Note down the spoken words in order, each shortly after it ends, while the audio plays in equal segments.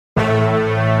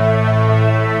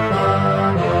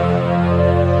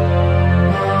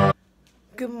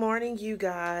morning, you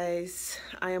guys.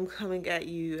 I am coming at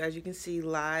you, as you can see,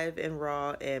 live and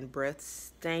raw and breath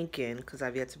stankin' because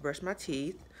I've yet to brush my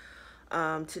teeth.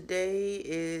 Today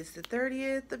is the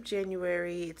 30th of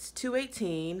January. It's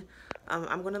 2:18.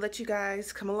 I'm going to let you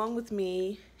guys come along with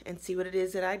me and see what it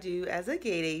is that I do as a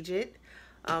gate agent.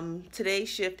 Today's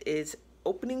shift is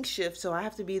opening shift, so I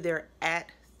have to be there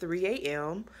at 3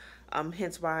 a.m.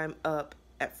 Hence why I'm up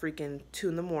at freaking 2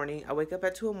 in the morning. I wake up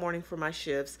at 2 in the morning for my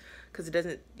shifts because it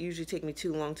doesn't usually take me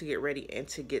too long to get ready and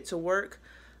to get to work.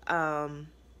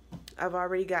 I've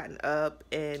already gotten up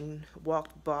and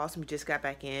walked Boss, and we just got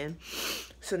back in.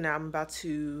 So now I'm about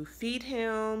to feed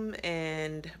him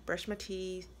and brush my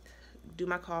teeth, do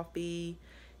my coffee,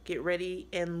 get ready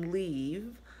and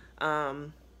leave.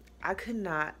 I could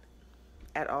not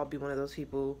at all be one of those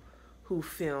people who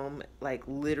film like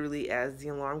literally as the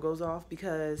alarm goes off,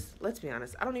 because let's be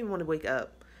honest, I don't even want to wake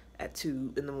up at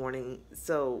 2 in the morning.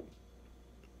 So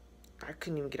I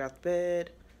couldn't even get out of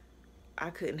bed. I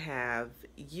couldn't have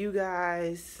you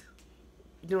guys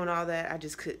doing all that.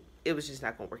 It was just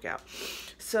not gonna work out.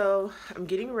 So I'm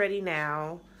getting ready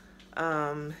now.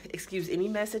 Excuse any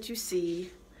mess that you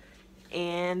see,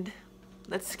 and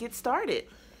let's get started.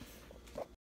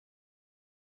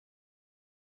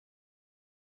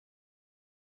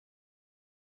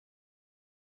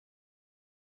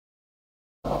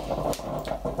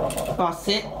 Boss,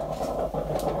 sit.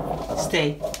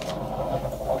 Stay.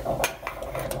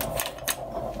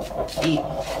 Eat.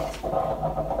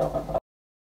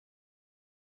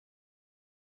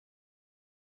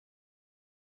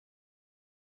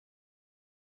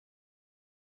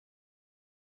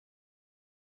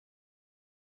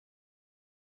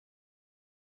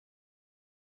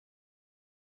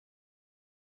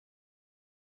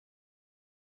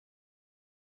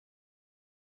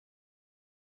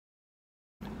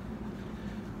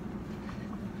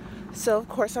 So of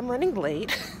course I'm running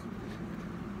late,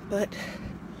 but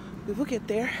we will get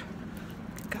there.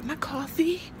 Got my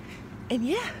coffee, and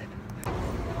yeah.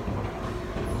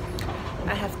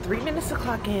 I have 3 minutes to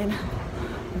clock in.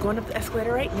 I'm going up the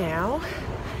escalator right now,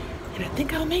 and I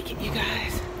think I'll make it, you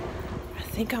guys. I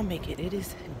think I'll make it. It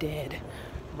is dead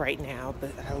right now,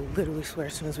 but I literally swear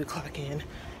as soon as we clock in,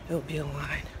 it'll be a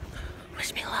line.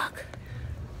 Wish me luck.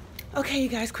 Okay, you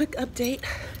guys, quick update.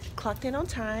 Clocked in on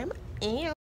time,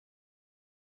 and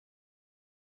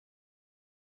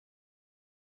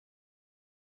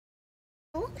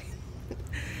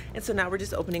and so now we're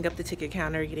just opening up the ticket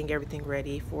counter, getting everything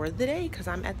ready for the day, because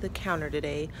I'm at the counter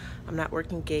today. I'm not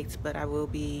working gates, but I will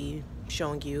be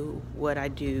showing you what I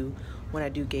do when I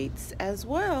do gates as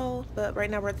well. But right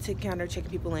now we're at the ticket counter,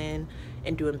 checking people in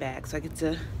and doing bags. So I get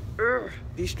to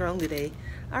be strong today.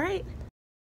 All right.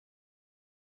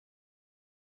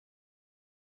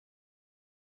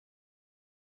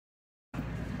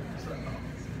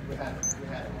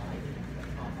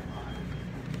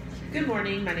 Good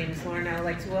morning, my name is Lauren. I would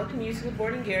like to welcome you to the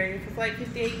boarding area for Flight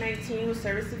 5819 with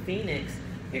service to Phoenix.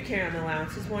 Your carry-on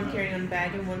allowance is 1 carry-on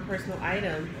bag and 1 personal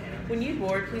item. When you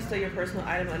board, please stow your personal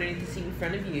item underneath the seat in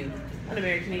front of you. On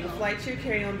American Eagle flights, your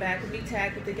carry-on bag will be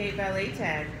tagged with the gate valet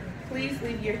tag. Please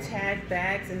leave your tagged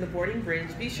bags in the boarding bridge.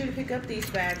 Be sure to pick up these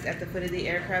bags at the foot of the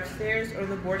aircraft stairs or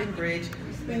the boarding bridge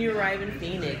when you arrive in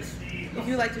Phoenix. If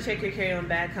you'd like to check your carry-on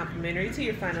bag complimentary to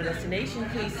your final destination,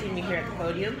 please see me here at the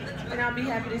podium, and I'll be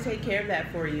happy to take care of that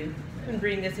for you. When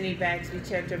bringing us any bags to be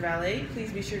checked or valeted,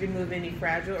 please be sure to remove any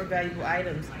fragile or valuable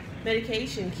items,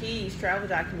 medication, keys, travel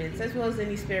documents, as well as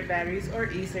any spare batteries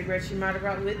or e-cigarettes you might have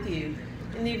brought with you.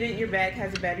 In the event your bag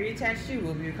has a battery attached to, you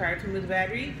will be required to remove the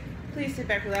battery. Please sit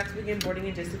back, relax, begin boarding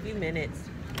in just a few minutes.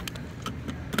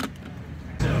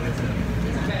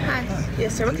 Hi.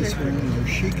 Yes, sir. What can I do?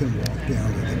 She can walk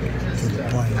down to the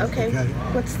plane. Okay.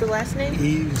 What's the last name?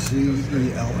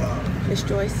 E-Z-E-L-L. Miss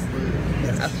Joyce?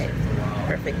 Yes. Okay.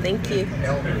 Perfect. Thank you.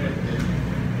 Hello.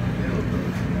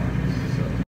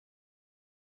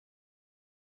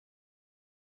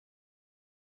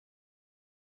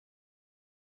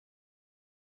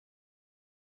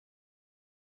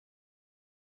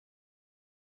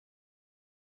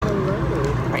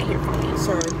 Right here for me.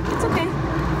 Sorry. It's okay.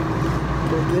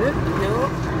 Did you get it? No.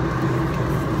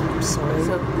 I'm sorry.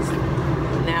 So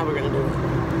now we're gonna do it.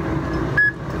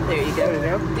 There you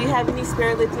go. Do you have any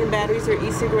spare lithium batteries or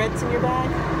e-cigarettes in your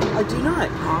bag? I do not.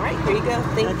 All right, here you go.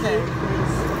 Thank you.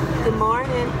 Good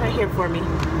morning. Right here for me.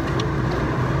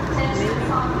 Maybe.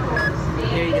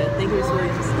 There you go. Thank you, Miss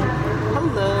Williams.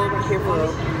 Hello. Right here for me.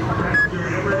 Thank you.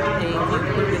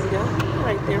 Here we go.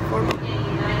 Right there for me.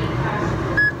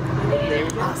 There we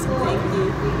go. Awesome. Thank you.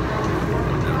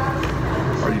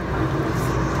 Are you?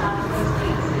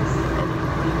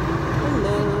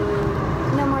 Hello.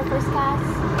 No more first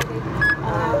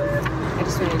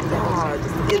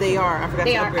forgot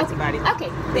They to are? upgrade Okay. somebody. Okay.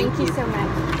 Thank you so much.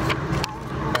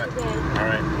 All right. All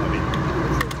right. Love you.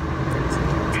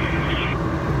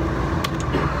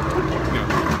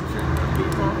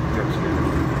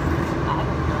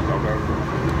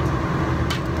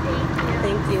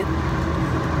 Thank you.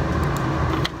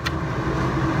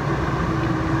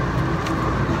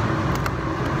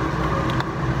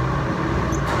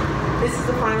 This is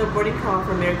the final boarding call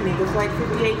for American Eagle Flight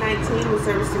 5819 with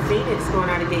service to Phoenix, going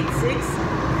out of gate 6.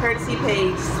 Courtesy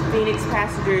page, Phoenix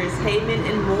passengers, Haven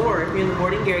and more. If you're in the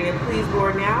boarding area, please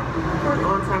board now for an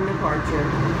on-time departure.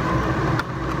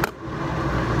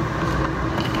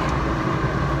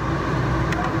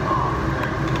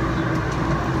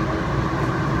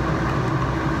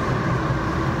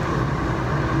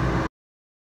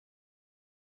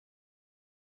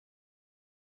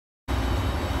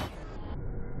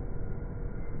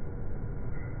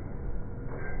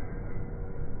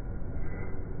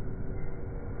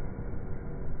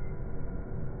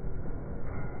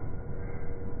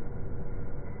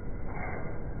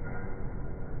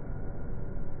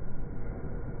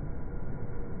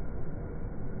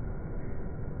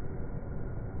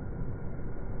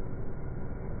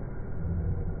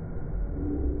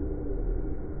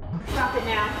 Stop it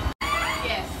now.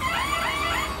 Yes.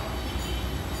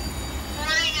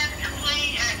 Boarding is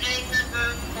complete at gate number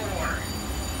 4.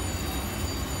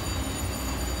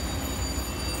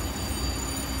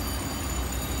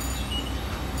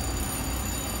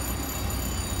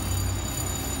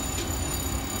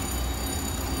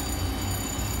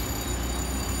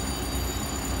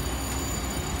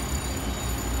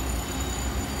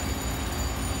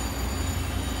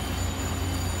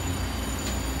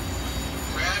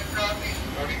 Red copy.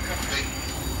 Boarding complete.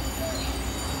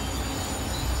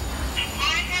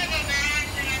 I have a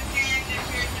badge and a pen that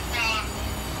appears to top.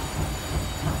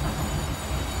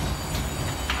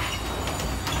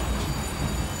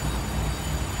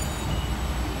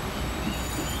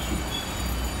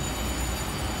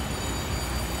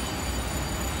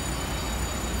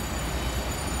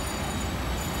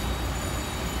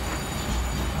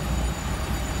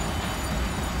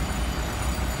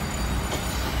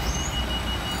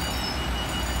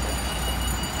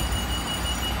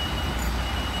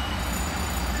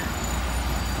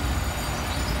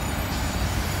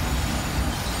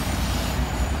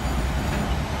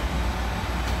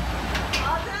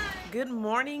 Good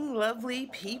morning, lovely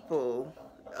people.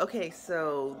 Okay,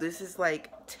 so this is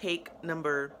like take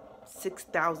number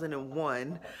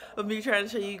 6001 of me trying to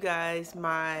show you guys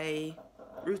my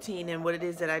routine and what it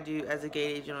is that I do as a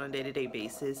gate agent on a day-to-day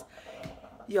basis.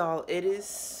 Y'all, it is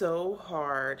so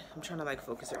hard. I'm trying to like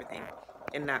focus everything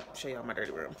and not show y'all my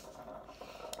dirty room.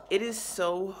 It is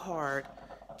so hard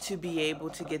to be able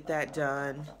to get that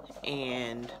done,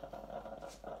 and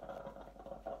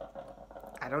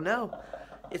I don't know.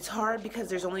 It's hard because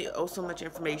there's only so much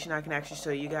information I can actually show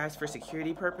you guys for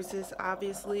security purposes,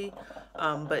 obviously.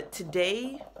 But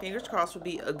today, fingers crossed, will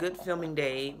be a good filming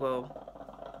day. Well,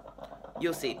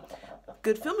 you'll see.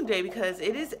 Good filming day because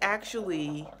it is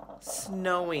actually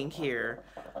snowing here.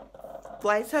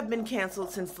 Flights have been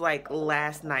canceled since like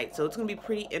last night, so it's gonna be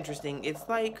pretty interesting. It's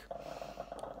like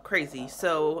crazy.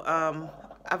 So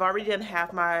I've already done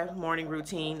half my morning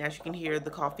routine. As you can hear,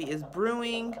 the coffee is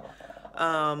brewing.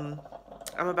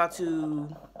 I'm about to,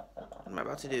 what am I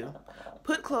about to do?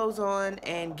 Put clothes on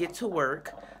and get to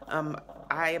work.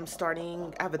 I am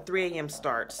starting, I have a 3 a.m.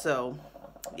 start. So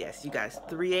yes, you guys,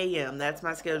 3 a.m. That's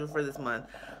my schedule for this month.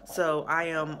 So I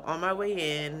am on my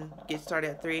way in, get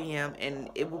started at 3 a.m. and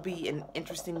it will be an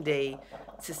interesting day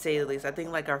to say the least. I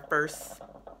think like our first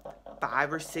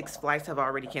 5 or 6 flights have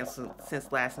already canceled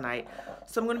since last night.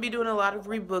 So I'm going to be doing a lot of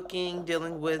rebooking,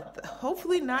 dealing with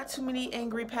hopefully not too many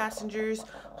angry passengers.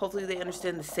 Hopefully they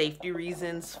understand the safety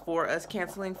reasons for us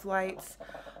canceling flights.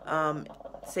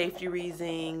 Safety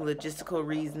reasoning, logistical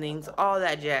reasonings, all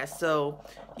that jazz. So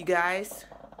you guys,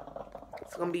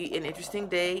 it's going to be an interesting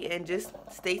day and just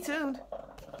stay tuned.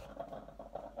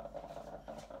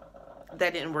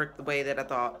 That didn't work the way that I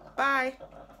thought. Bye.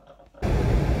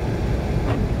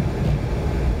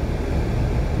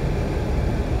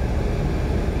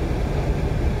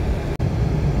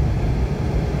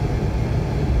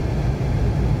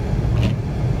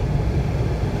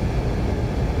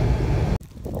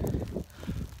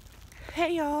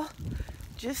 Hey y'all,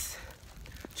 just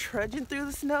trudging through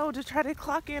the snow to try to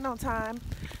clock in on time.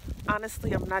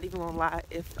 Honestly, I'm not even gonna lie,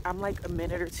 if I'm like a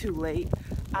minute or two late,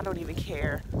 I don't even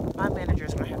care. My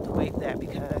manager's gonna have to waive that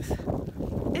because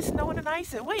it's snowing and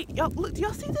ice. And wait, y'all, look, do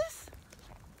y'all see this?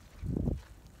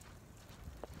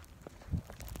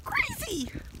 Crazy!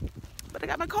 But I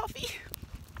got my coffee,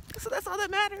 so that's all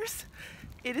that matters.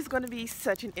 It is going to be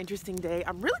such an interesting day.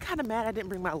 I'm really kind of mad I didn't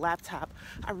bring my laptop.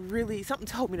 Something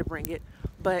told me to bring it.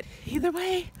 But either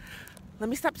way, let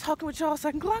me stop talking with y'all so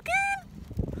I can clock in.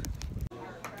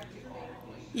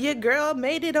 Your girl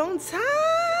made it on time.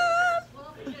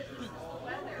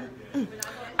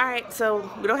 Alright, so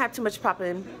we don't have too much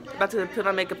popping. About to put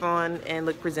my makeup on and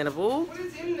look presentable. What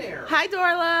is in there? Hi,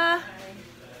 Dorla.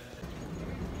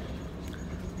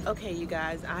 Okay, you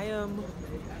guys, I am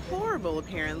horrible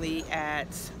apparently at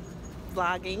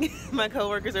vlogging. My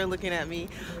coworkers are looking at me.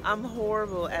 I'm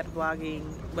horrible at vlogging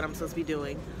what I'm supposed to be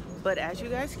doing. But as you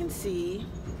guys can see,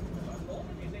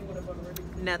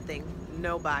 nothing,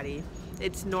 nobody.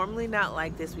 It's normally not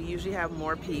like this. We usually have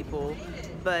more people,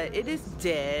 but it is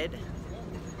dead.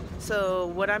 So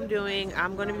what I'm doing,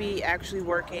 I'm going to be actually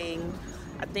working,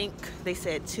 I think they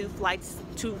said two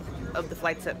of the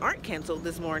flights that aren't canceled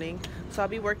this morning. So I'll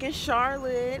be working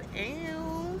Charlotte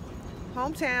and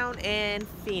hometown and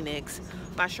Phoenix.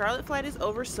 My Charlotte flight is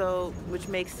oversold, which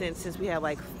makes sense since we have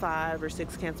like 5 or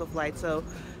 6 canceled flights. So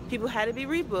people had to be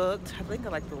rebooked. I think I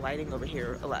like the lighting over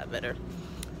here a lot better.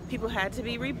 People had to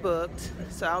be rebooked,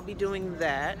 so I'll be doing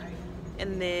that.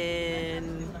 And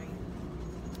then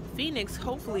Phoenix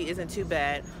hopefully isn't too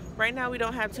bad. Right now we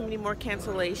don't have too many more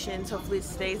cancellations. Hopefully it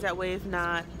stays that way. If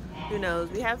not, who knows?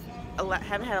 We haven't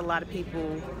had a lot of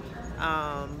people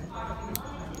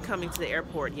coming to the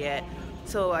airport yet.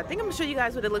 So I think I'm gonna show you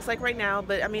guys what it looks like right now.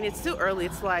 But I mean, it's still early.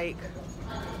 It's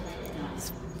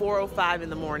 4:05 in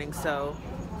the morning. So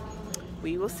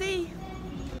we will see.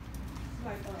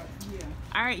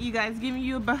 All right, you guys, giving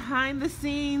you a behind the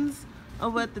scenes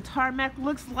of what the tarmac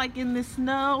looks like in the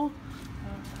snow.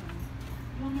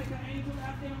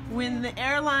 When the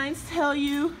airlines tell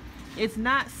you it's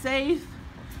not safe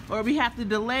or we have to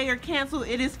delay or cancel,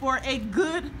 it is for a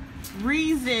good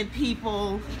reason,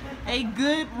 people. A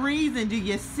good reason. Do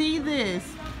you see this?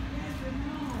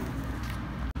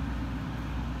 Do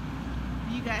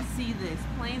you guys see this?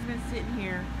 Plane's been sitting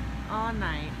here all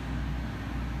night.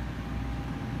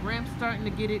 Ramp's starting to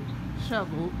get it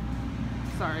shoveled.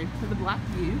 Sorry for the block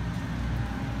view.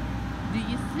 Do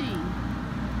you see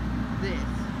this?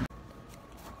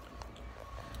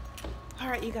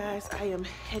 Alright, you guys, I am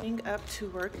heading up to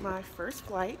work my first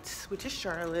flight, which is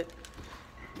Charlotte.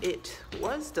 It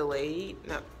was delayed,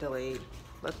 not delayed,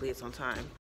 luckily it's on time.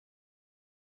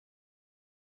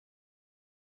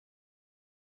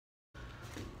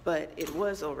 But it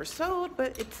was oversold,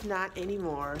 but it's not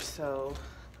anymore, so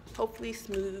hopefully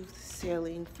smooth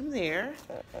sailing from there.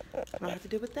 I don't have to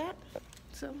deal with that,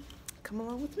 so come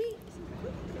along with me.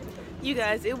 You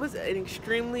guys, it was an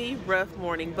extremely rough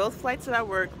morning. Both flights that I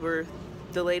worked were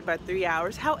delayed by 3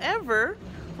 hours. However,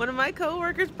 one of my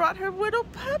coworkers brought her little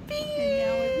puppy. And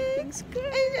now everything's good.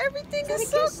 And everything is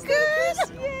so good.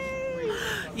 Yay!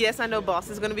 Yes, I know boss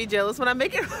is going to be jealous when I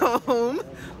make it home,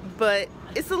 but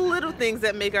it's the little things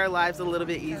that make our lives a little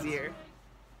bit easier.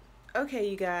 Okay,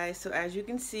 you guys, so as you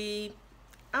can see,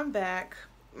 I'm back.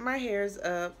 My hair's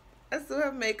up. I still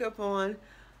have makeup on.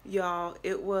 Y'all,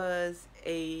 it was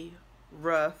a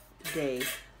rough day.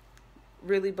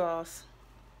 Really, boss?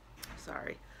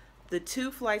 Sorry. The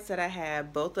 2 flights that I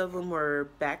had, both of them were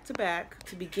back-to-back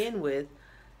to begin with,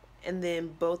 and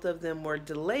then both of them were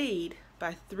delayed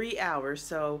by 3 hours.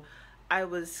 So I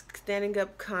was standing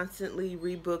up constantly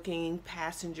rebooking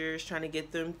passengers, trying to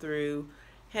get them through,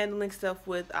 handling stuff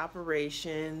with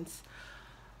operations,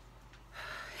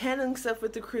 handling stuff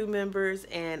with the crew members,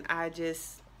 and I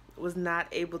just was not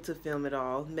able to film it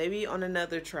all. Maybe on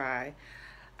another try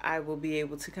I will be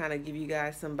able to kind of give you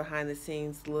guys some behind the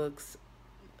scenes looks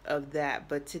of that,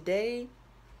 but today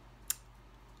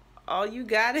all you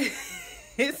got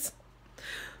is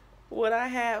what I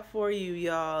have for you,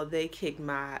 y'all. They kicked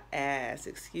my ass,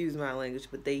 excuse my language,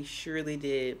 but they surely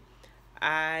did.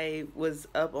 I was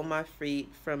up on my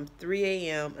feet from 3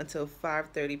 a.m. until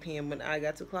 5:30 p.m. when I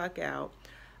got to clock out.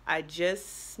 I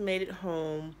just made it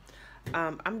home.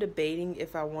 I'm debating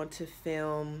if I want to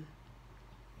film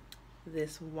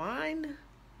this wine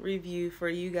review for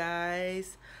you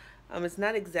guys. It's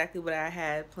not exactly what I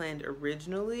had planned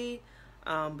originally,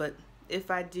 but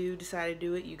if I do decide to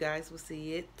do it, you guys will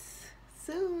see it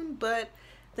soon. But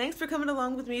thanks for coming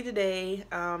along with me today.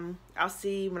 I'll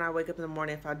see when I wake up in the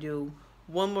morning if I do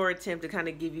one more attempt to kind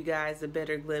of give you guys a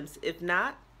better glimpse. If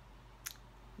not,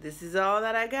 this is all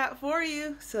that I got for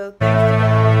you. So thanks.